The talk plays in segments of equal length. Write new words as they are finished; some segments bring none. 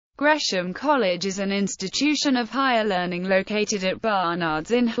Gresham College is an institution of higher learning located at Barnard's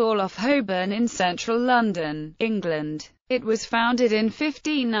in Hall off Holborn in central London, England. It was founded in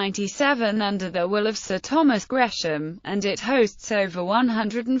 1597 under the will of Sir Thomas Gresham, and it hosts over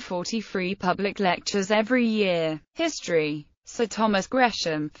 140 free public lectures every year. History. Sir Thomas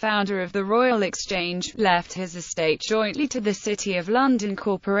Gresham, founder of the Royal Exchange, left his estate jointly to the City of London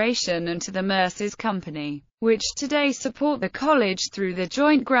Corporation and to the Mercers Company, which today support the college through the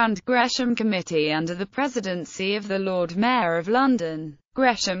joint Grand Gresham Committee under the presidency of the Lord Mayor of London.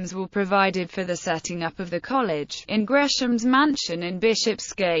 Greshams were provided for the setting up of the college, in Gresham's mansion in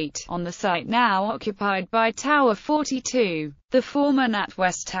Bishopsgate, on the site now occupied by Tower 42, the former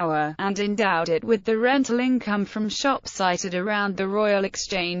NatWest Tower, and endowed it with the rental income from shops sited around the Royal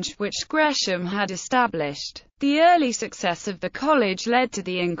Exchange, which Gresham had established. The early success of the college led to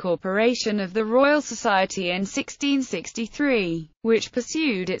the incorporation of the Royal Society in 1663, which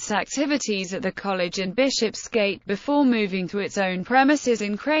pursued its activities at the college in Bishopsgate before moving to its own premises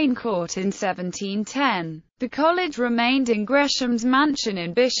in Crane Court in 1710. The college remained in Gresham's mansion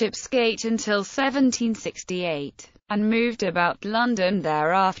in Bishopsgate until 1768, and moved about London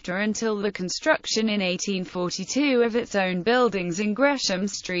thereafter until the construction in 1842 of its own buildings in Gresham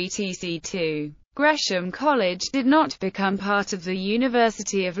Street EC2. Gresham College did not become part of the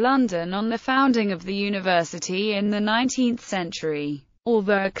University of London on the founding of the university in the 19th century,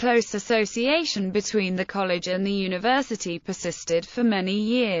 although a close association between the college and the university persisted for many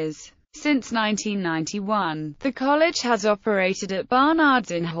years. Since 1991, the college has operated at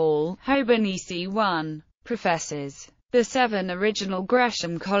Barnard's in Hall, Holborn EC1. Professors. The 7 original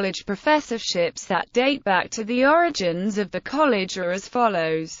Gresham College professorships that date back to the origins of the college are as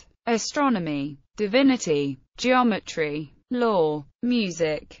follows: astronomy, divinity, geometry, law,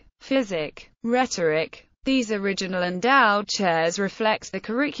 music, physics, rhetoric. These original endowed chairs reflect the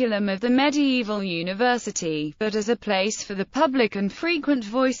curriculum of the medieval university, but as a place for the public and frequent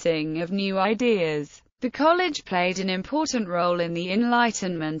voicing of new ideas. The college played an important role in the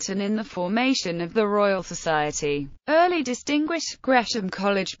Enlightenment and in the formation of the Royal Society. Early distinguished Gresham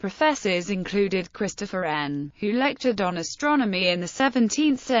College professors included Christopher N., who lectured on astronomy in the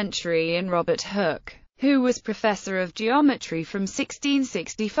 17th century, and Robert Hooke, who was professor of geometry from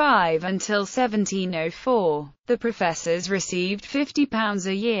 1665 until 1704. The professors received £50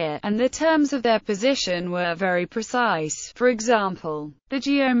 a year, and the terms of their position were very precise. For example, the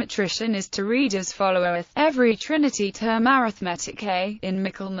geometrician is to read as followeth: every Trinity term arithmetic A, in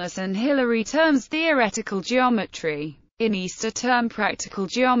Michaelmas and Hilary terms theoretical geometry, in Easter term practical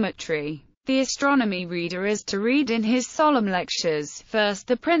geometry. The astronomy reader is to read in his solemn lectures, first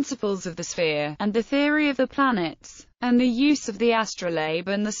the principles of the sphere, and the theory of the planets, and the use of the astrolabe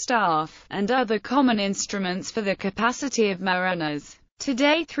and the staff, and other common instruments for the capacity of mariners.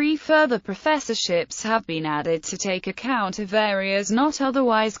 Today 3 further professorships have been added to take account of areas not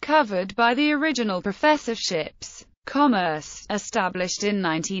otherwise covered by the original professorships. Commerce, established in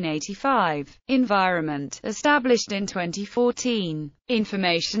 1985. Environment, established in 2014.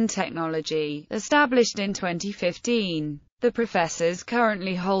 Information technology, established in 2015. The professors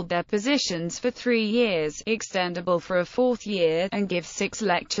currently hold their positions for 3 years, extendable for a 4th year, and give 6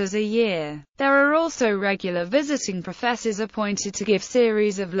 lectures a year. There are also regular visiting professors appointed to give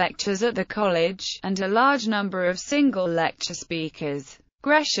series of lectures at the college, and a large number of single lecture speakers.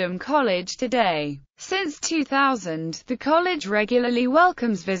 Gresham College today. Since 2000, the college regularly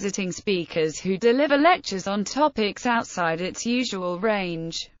welcomes visiting speakers who deliver lectures on topics outside its usual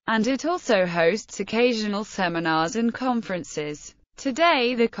range, and it also hosts occasional seminars and conferences.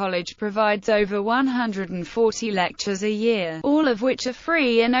 Today the college provides over 140 lectures a year, all of which are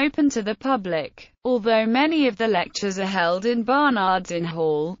free and open to the public. Although many of the lectures are held in Barnard's in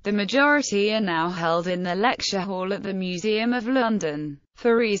Hall, the majority are now held in the lecture hall at the Museum of London,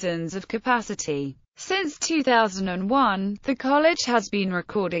 for reasons of capacity. Since 2001, the college has been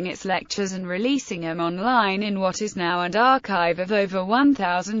recording its lectures and releasing them online in what is now an archive of over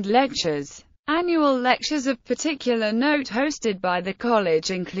 1,000 lectures. Annual lectures of particular note hosted by the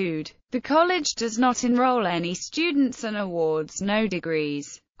college include: the college does not enroll any students and awards no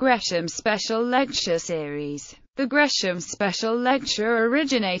degrees. Gresham Special Lecture Series. The Gresham Special Lecture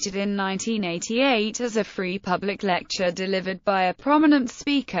originated in 1988 as a free public lecture delivered by a prominent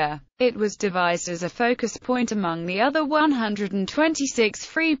speaker. It was devised as a focus point among the other 126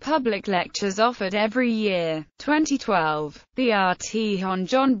 free public lectures offered every year. 2012. The RT on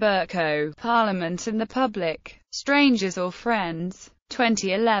John Bercow, Parliament and the Public. Strangers or Friends.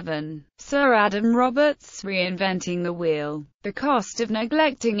 2011. Sir Adam Roberts, Reinventing the Wheel. The Cost of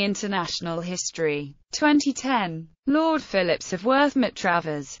Neglecting International History. 2010. Lord Phillips of Worthmere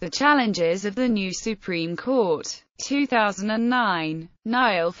Travers, The Challenges of the New Supreme Court. 2009.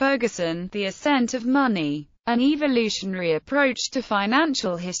 Niall Ferguson, The Ascent of Money, An Evolutionary Approach to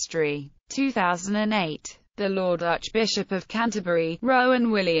Financial History. 2008. The Lord Archbishop of Canterbury, Rowan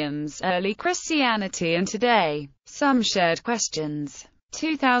Williams, Early Christianity and Today, Some Shared Questions.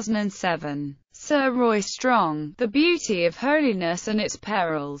 2007. Sir Roy Strong, The Beauty of Holiness and Its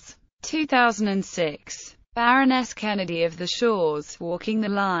Perils. 2006. Baroness Kennedy of the Shores, Walking the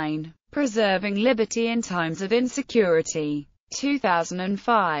Line, Preserving Liberty in Times of Insecurity.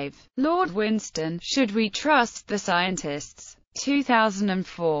 2005. Lord Winston, Should We Trust the Scientists?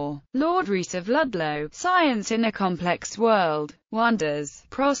 2004. Lord Rees of Ludlow, Science in a Complex World, Wonders,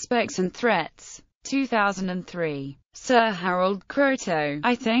 Prospects and Threats. 2003. Sir Harold Kroto,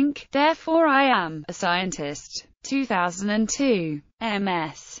 I Think, Therefore I Am, a Scientist. 2002.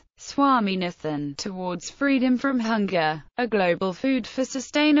 M.S. Swaminathan, Towards Freedom from Hunger, A Global Food for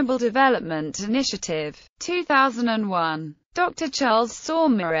Sustainable Development Initiative. 2001. Dr. Charles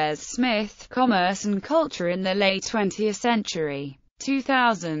Saumarez Smith, Commerce and Culture in the Late 20th Century.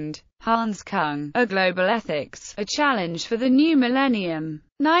 2000. Hans Kung, A Global Ethics, A Challenge for the New Millennium.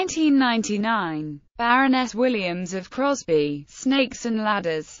 1999. Baroness Williams of Crosby, Snakes and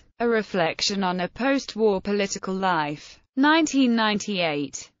Ladders, A Reflection on a Post-War Political Life.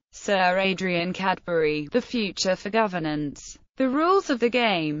 1998. Sir Adrian Cadbury, The Future for Governance, The Rules of the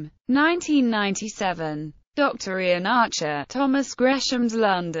Game. 1997. Dr. Ian Archer, Thomas Gresham's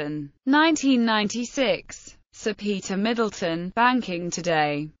London. 1996. Sir Peter Middleton, Banking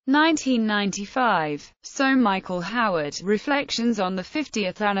Today. 1995. Sir Michael Howard, Reflections on the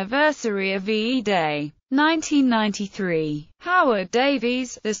 50th Anniversary of VE Day. 1993. Howard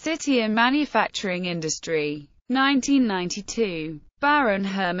Davies, The City and Manufacturing Industry. 1992. Baron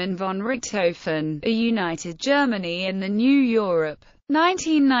Hermann von Richthofen, A United Germany in the New Europe.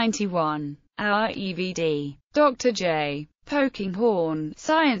 1991. Our EVD. Dr. J. Polkinghorne,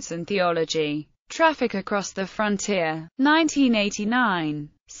 Science and Theology. Traffic Across the Frontier. 1989.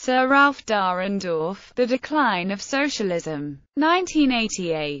 Sir Ralph Dahrendorf, The Decline of Socialism.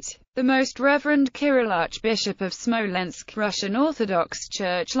 1988. The Most Reverend Kirill, Archbishop of Smolensk, Russian Orthodox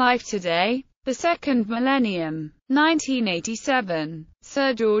Church Life Today, The Second Millennium. 1987.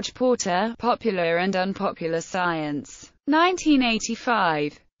 Sir George Porter, Popular and Unpopular Science.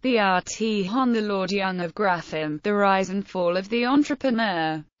 1985. The R.T. Hon. The Lord Young of Gratham, The Rise and Fall of the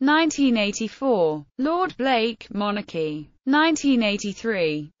Entrepreneur. 1984. Lord Blake, Monarchy.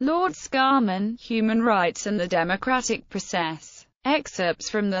 1983. Lord Scarman, Human Rights and the Democratic Process.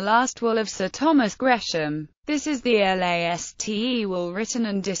 Excerpts from The Last Will of Sir Thomas Gresham. This is the LASTE will written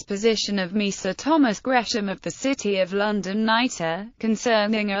and disposition of me Sir Thomas Gresham of the City of London.It,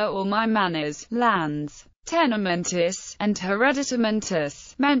 concerning all my manors, lands, tenementis, and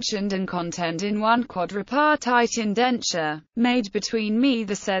hereditamentus, mentioned and contained in one quadripartite indenture, made between me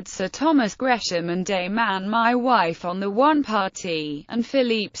the said Sir Thomas Gresham and Dame Anne my wife on the one party, and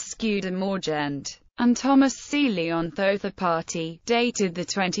Philippe Scudder Morgent, and Thomas Seeley on th'other party, dated the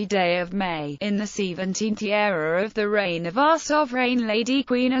 20th day of May, in the 17th year of the reign of our sovereign Lady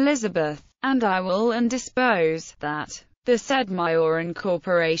Queen Elizabeth, and I will and dispose, that the said Mayor and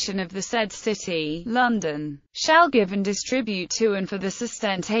Corporation of the said City, London, shall give and distribute to and for the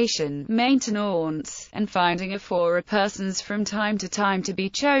sustentation, maintenance, and finding of for persons from time to time to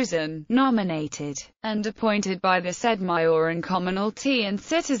be chosen, nominated, and appointed by the said Mayor and Commonalty and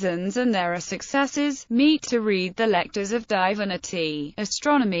citizens and their successors, meet to read the lectures of divinity,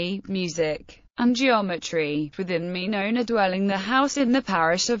 astronomy, music, and geometry, within me known a dwelling the house in the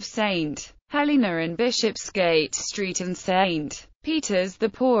parish of St. Helena in Bishopsgate Street and St. Peter's the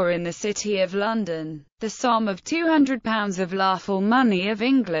Poor in the City of London, the sum of £200 of lawful money of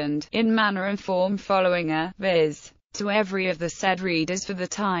England, in manner and form following viz. To every of the said readers for the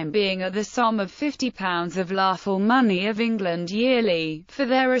time being the sum of £50 of lawful money of England yearly, for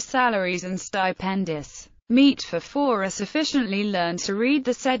their salaries and stipendis. Meet for four sufficiently learned to read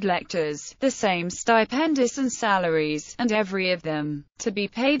the said lectures, the same stipendis and salaries, and every of them, to be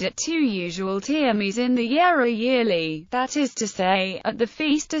paid at 2 usual termes in the year yearly, that is to say, at the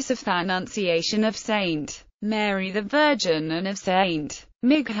feastus of the Annunciation of Saint Mary the Virgin and of Saint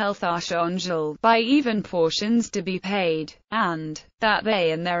Miguel Archangel, by even portions to be paid, and that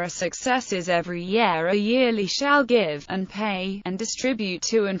they and their successors every year yearly shall give, and pay, and distribute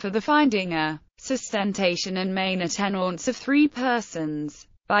to and for the finding sustentation and maintenance of 3 persons,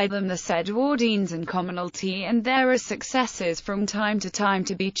 by them the said wardens and commonalty, and there are successors from time to time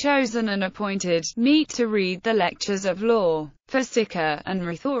to be chosen and appointed, meet to read the lectures of law, physica, and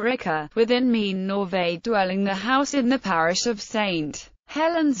rhetorica, within mean Norway, dwelling the house in the parish of St.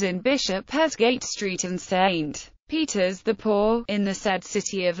 Helens in Bishop Hedgate Street and St. Peter's the Poor, in the said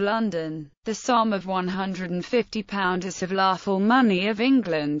city of London. The sum of £150 is of lawful money of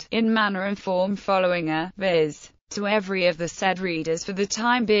England, in manner and form following viz. To every of the said readers for the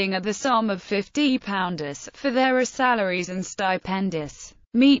time being the sum of £50, for their salaries and stipendis.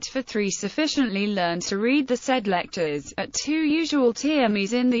 Meet for 3 sufficiently learned to read the said lectures, at 2 usual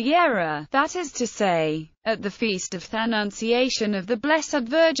termes in the year, that is to say, at the feast of the Annunciation of the Blessed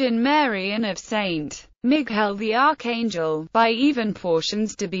Virgin Mary and of St. Michael the Archangel, by even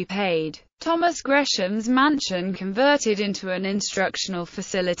portions to be paid. Thomas Gresham's mansion converted into an instructional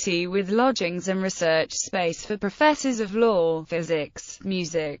facility with lodgings and research space for professors of law, physics,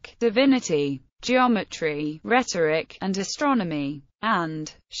 music, divinity, geometry, rhetoric, and astronomy,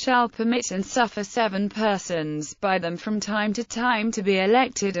 and shall permit and suffer 7 persons by them from time to time to be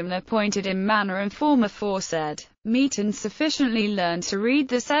elected and appointed in manner and form aforesaid, meet and sufficiently learn to read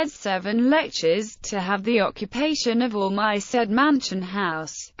the said 7 lectures, to have the occupation of all my said mansion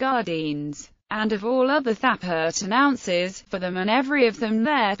house, gardens, and of all other appurtenances, for them and every of them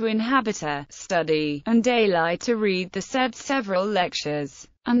there to inhabit study, and daylight to read the said several lectures.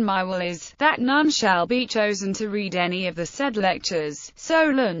 And my will is, that none shall be chosen to read any of the said lectures, so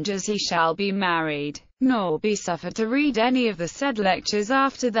long as he shall be married, nor be suffered to read any of the said lectures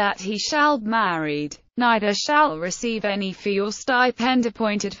after that he shall be married, neither shall receive any fee or stipend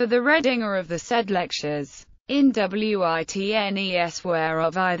appointed for the reading of the said lectures. In witness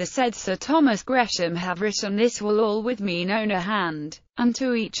whereof I the said Sir Thomas Gresham have written this will all with me known a hand, and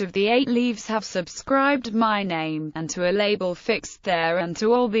to each of the 8 leaves have subscribed my name, and to a label fixed there, and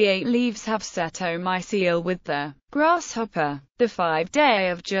to all the 8 leaves have set my seal with the grasshopper, the 5th day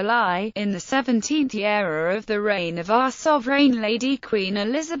of July, in the 17th year of the reign of our sovereign Lady Queen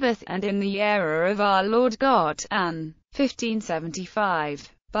Elizabeth, and in the year of our Lord God, Anne, 1575.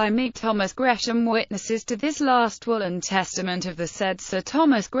 By me Thomas Gresham witnesses to this last will and testament of the said Sir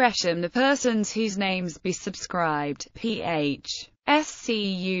Thomas Gresham, the persons whose names be subscribed, Ph.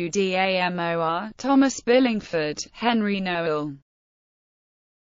 Scudamor, Thomas Billingford, Henry Noel,